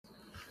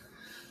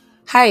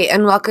Hi,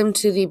 and welcome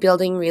to the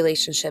Building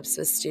Relationships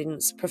with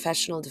Students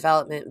professional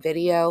development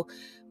video.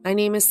 My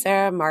name is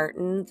Sarah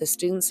Martin, the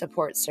Student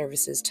Support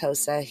Services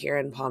TOSA here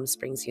in Palm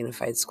Springs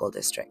Unified School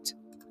District.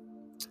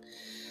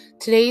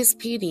 Today's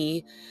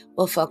PD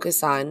will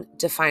focus on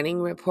defining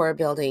rapport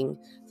building,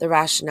 the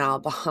rationale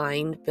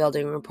behind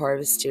building rapport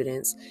with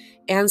students,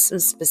 and some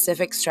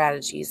specific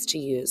strategies to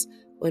use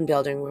when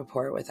building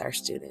rapport with our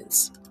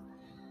students.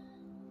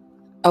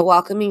 A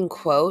welcoming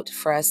quote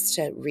for us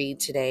to read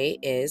today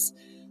is,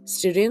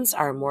 "Students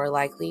are more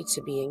likely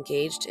to be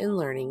engaged in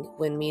learning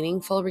when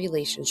meaningful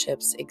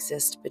relationships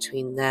exist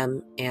between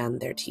them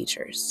and their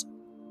teachers."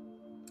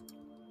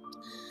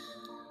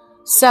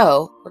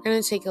 So, we're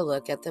going to take a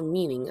look at the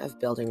meaning of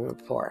building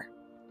rapport.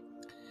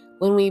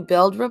 When we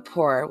build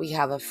rapport, we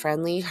have a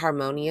friendly,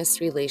 harmonious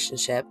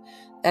relationship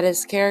that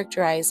is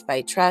characterized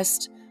by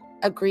trust,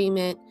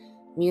 agreement,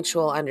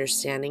 mutual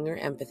understanding, or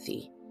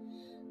empathy.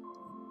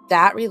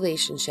 That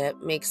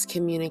relationship makes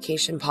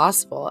communication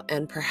possible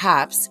and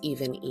perhaps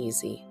even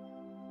easy.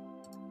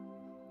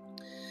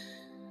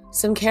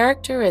 Some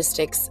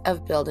characteristics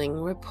of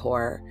building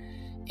rapport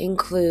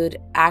include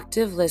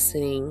active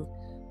listening,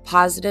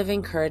 positive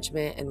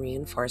encouragement and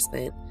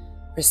reinforcement,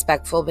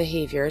 respectful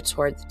behavior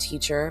toward the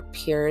teacher,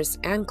 peers,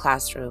 and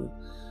classroom,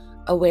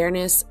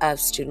 awareness of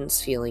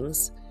students'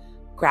 feelings,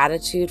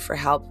 gratitude for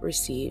help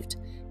received,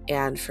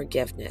 and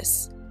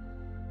forgiveness.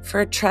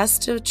 For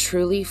trust to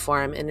truly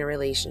form in a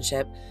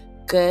relationship,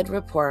 good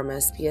rapport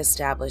must be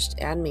established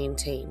and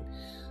maintained.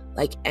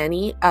 Like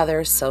any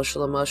other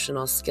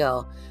social-emotional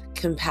skill,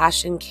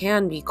 compassion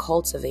can be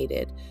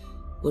cultivated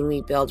when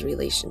we build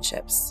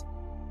relationships.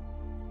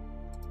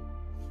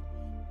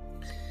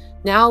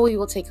 Now we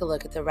will take a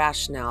look at the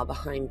rationale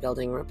behind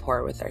building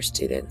rapport with our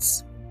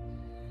students.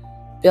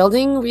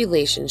 Building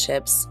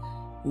relationships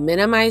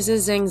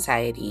minimizes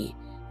anxiety,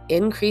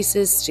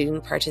 increases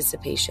student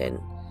participation,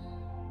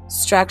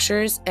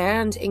 structures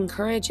and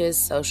encourages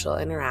social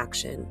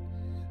interaction,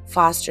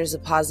 fosters a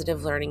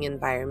positive learning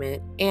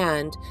environment,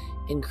 and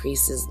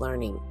increases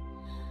learning.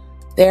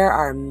 There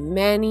are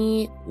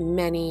many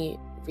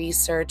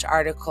research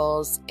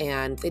articles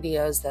and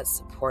videos that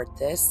support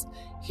this.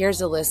 Here's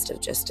a list of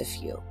just a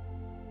few.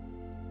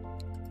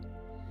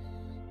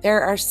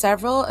 There are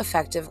several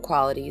effective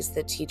qualities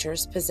that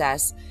teachers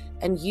possess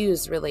and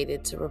use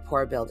related to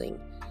rapport building.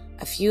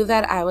 A few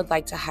that I would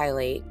like to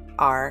highlight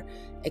are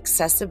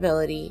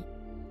accessibility,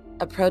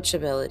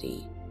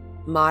 approachability,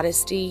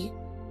 modesty,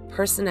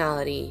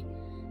 personality,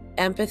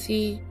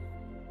 empathy,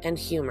 and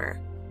humor.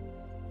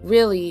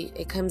 Really,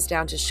 it comes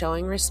down to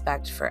showing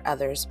respect for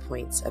others'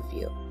 points of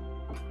view.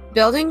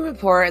 Building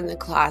rapport in the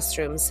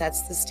classroom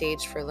sets the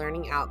stage for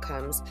learning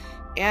outcomes,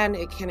 and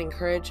it can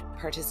encourage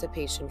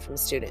participation from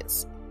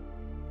students.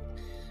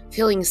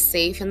 Feeling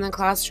safe in the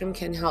classroom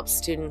can help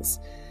students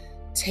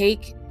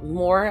take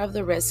more of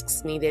the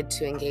risks needed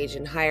to engage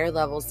in higher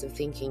levels of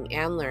thinking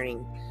and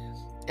learning,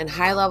 and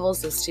high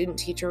levels of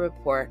student-teacher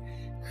rapport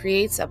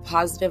creates a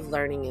positive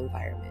learning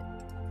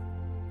environment.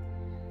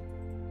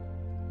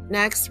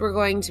 Next, we're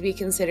going to be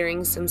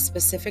considering some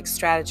specific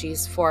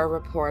strategies for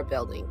rapport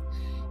building.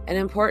 An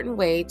important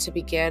way to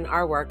begin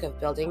our work of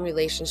building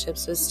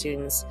relationships with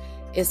students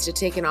is to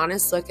take an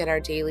honest look at our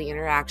daily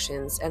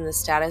interactions and the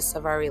status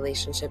of our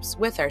relationships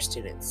with our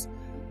students.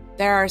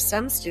 There are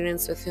some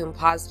students with whom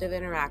positive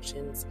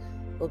interactions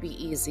will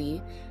be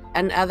easy,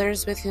 and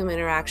others with whom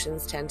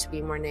interactions tend to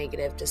be more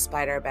negative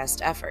despite our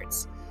best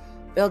efforts.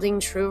 Building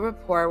true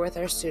rapport with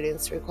our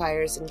students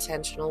requires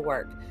intentional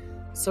work,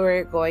 so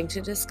we're going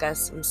to discuss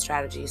some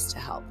strategies to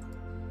help.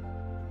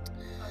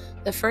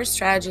 The first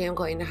strategy I'm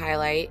going to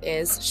highlight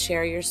is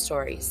share your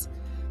stories.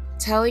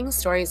 Telling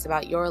stories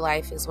about your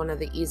life is one of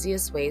the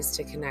easiest ways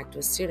to connect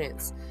with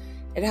students.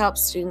 It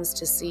helps students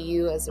to see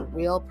you as a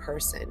real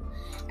person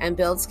and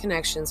builds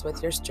connections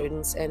with your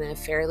students in a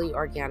fairly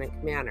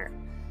organic manner.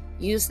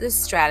 Use this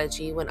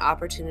strategy when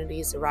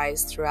opportunities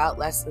arise throughout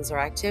lessons or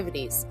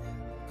activities.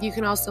 You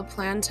can also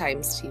plan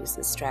times to use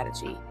this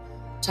strategy.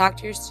 Talk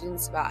to your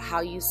students about how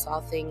you saw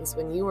things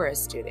when you were a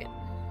student.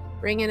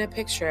 Bring in a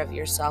picture of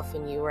yourself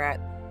when you were at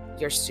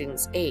your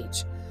student's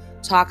age.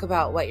 Talk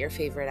about what your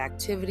favorite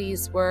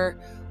activities were,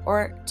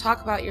 or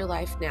talk about your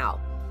life now.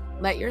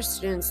 Let your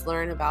students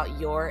learn about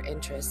your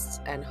interests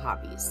and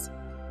hobbies.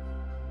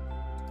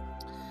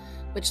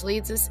 Which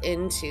leads us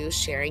into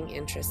sharing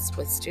interests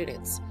with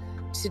students.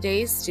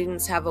 Today's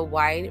students have a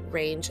wide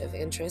range of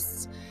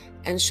interests,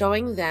 and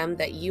showing them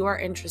that you are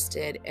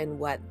interested in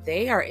what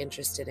they are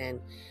interested in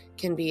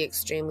can be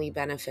extremely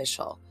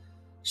beneficial.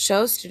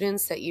 Show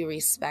students that you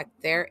respect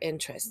their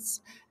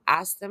interests.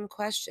 Ask them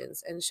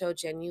questions and show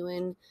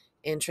genuine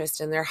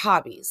interest in their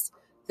hobbies.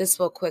 This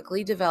will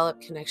quickly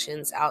develop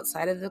connections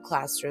outside of the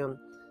classroom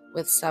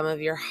with some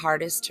of your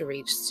hardest to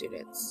reach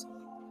students.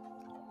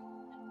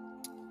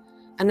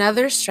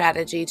 Another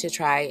strategy to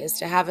try is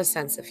to have a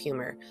sense of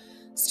humor.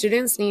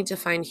 Students need to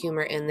find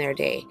humor in their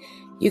day.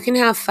 You can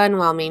have fun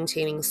while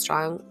maintaining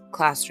strong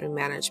classroom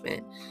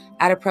management.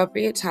 At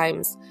appropriate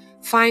times,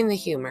 find the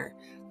humor.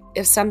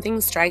 If something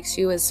strikes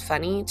you as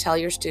funny, tell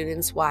your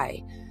students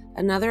why.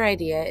 Another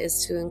idea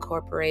is to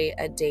incorporate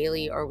a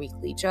daily or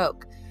weekly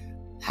joke.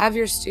 Have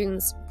your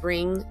students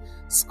bring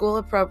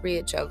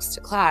school-appropriate jokes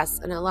to class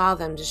and allow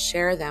them to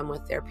share them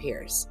with their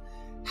peers.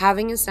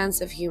 Having a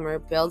sense of humor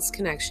builds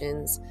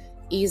connections,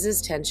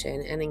 eases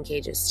tension, and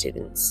engages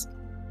students.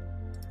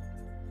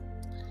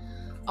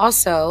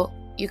 Also,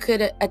 you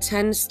could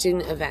attend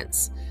student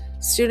events.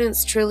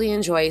 Students truly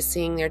enjoy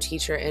seeing their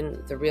teacher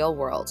in the real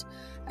world.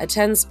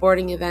 Attend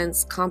sporting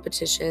events,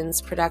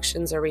 competitions,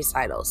 productions, or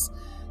recitals.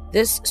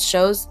 This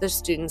shows the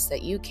students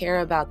that you care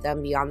about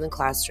them beyond the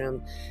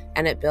classroom,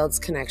 and it builds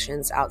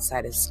connections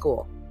outside of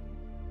school.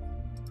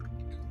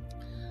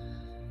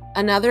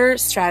 Another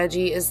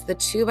strategy is the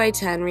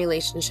 2x10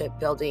 relationship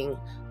building,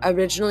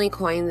 originally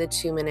coined the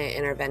 2-minute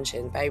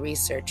intervention by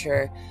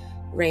researcher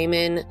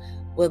Raymond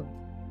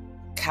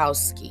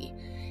Wildkowski.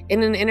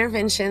 It's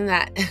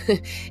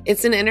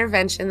an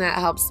intervention that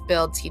helps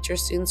build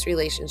teacher-student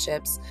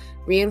relationships,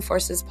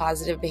 reinforces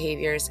positive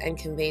behaviors, and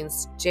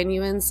conveys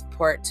genuine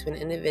support to an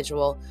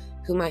individual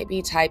who might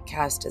be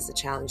typecast as a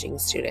challenging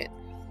student.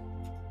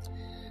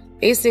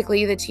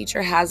 Basically, the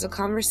teacher has a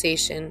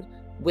conversation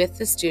with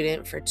the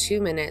student for 2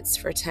 minutes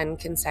for 10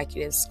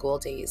 consecutive school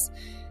days.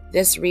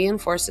 This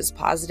reinforces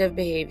positive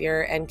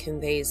behavior and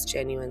conveys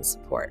genuine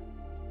support.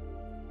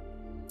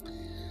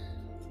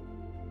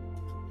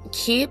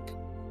 Keep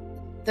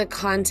the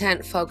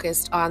content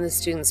focused on the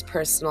student's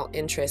personal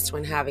interest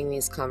when having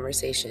these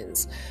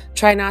conversations.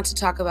 Try not to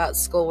talk about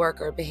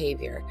schoolwork or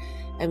behavior,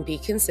 and be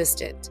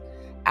consistent.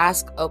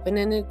 Ask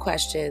open-ended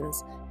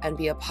questions and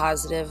be a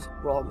positive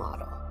role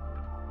model.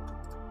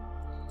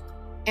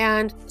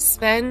 And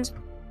spend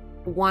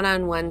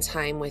one-on-one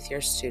time with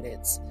your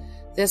students.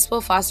 This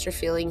will foster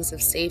feelings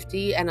of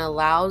safety and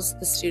allows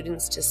the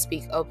students to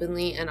speak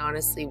openly and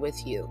honestly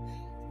with you.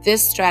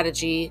 This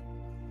strategy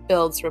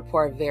builds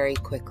rapport very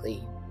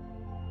quickly.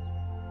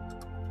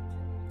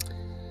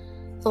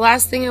 The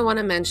last thing I want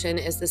to mention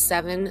is the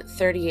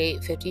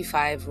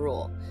 7-38-55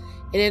 rule.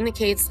 It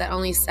indicates that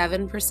only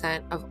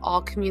 7% of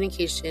all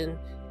communication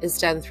is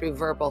done through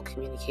verbal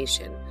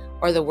communication,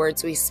 or the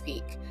words we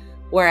speak,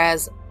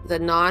 whereas the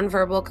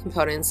nonverbal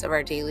components of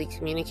our daily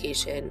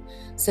communication,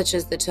 such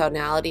as the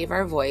tonality of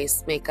our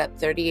voice, make up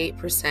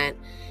 38%,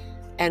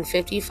 and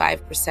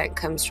 55%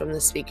 comes from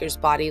the speaker's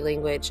body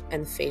language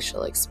and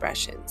facial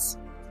expressions.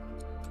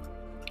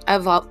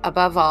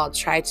 Above all,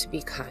 try to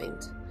be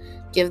kind.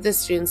 Give the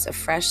students a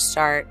fresh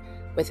start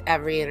with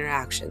every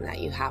interaction that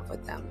you have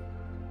with them.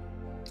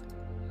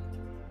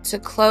 To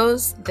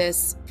close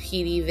this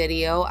PD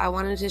video, I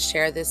wanted to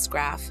share this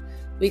graph.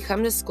 We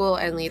come to school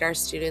and lead our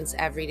students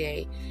every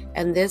day,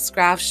 and this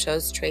graph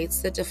shows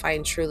traits that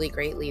define truly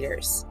great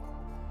leaders.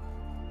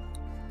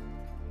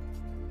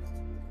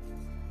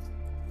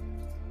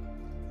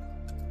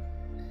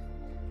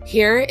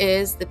 Here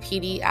is the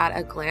PD at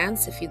a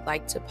glance if you'd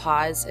like to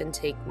pause and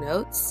take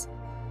notes.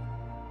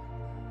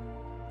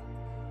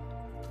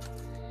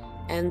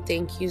 And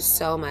thank you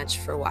so much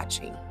for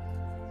watching.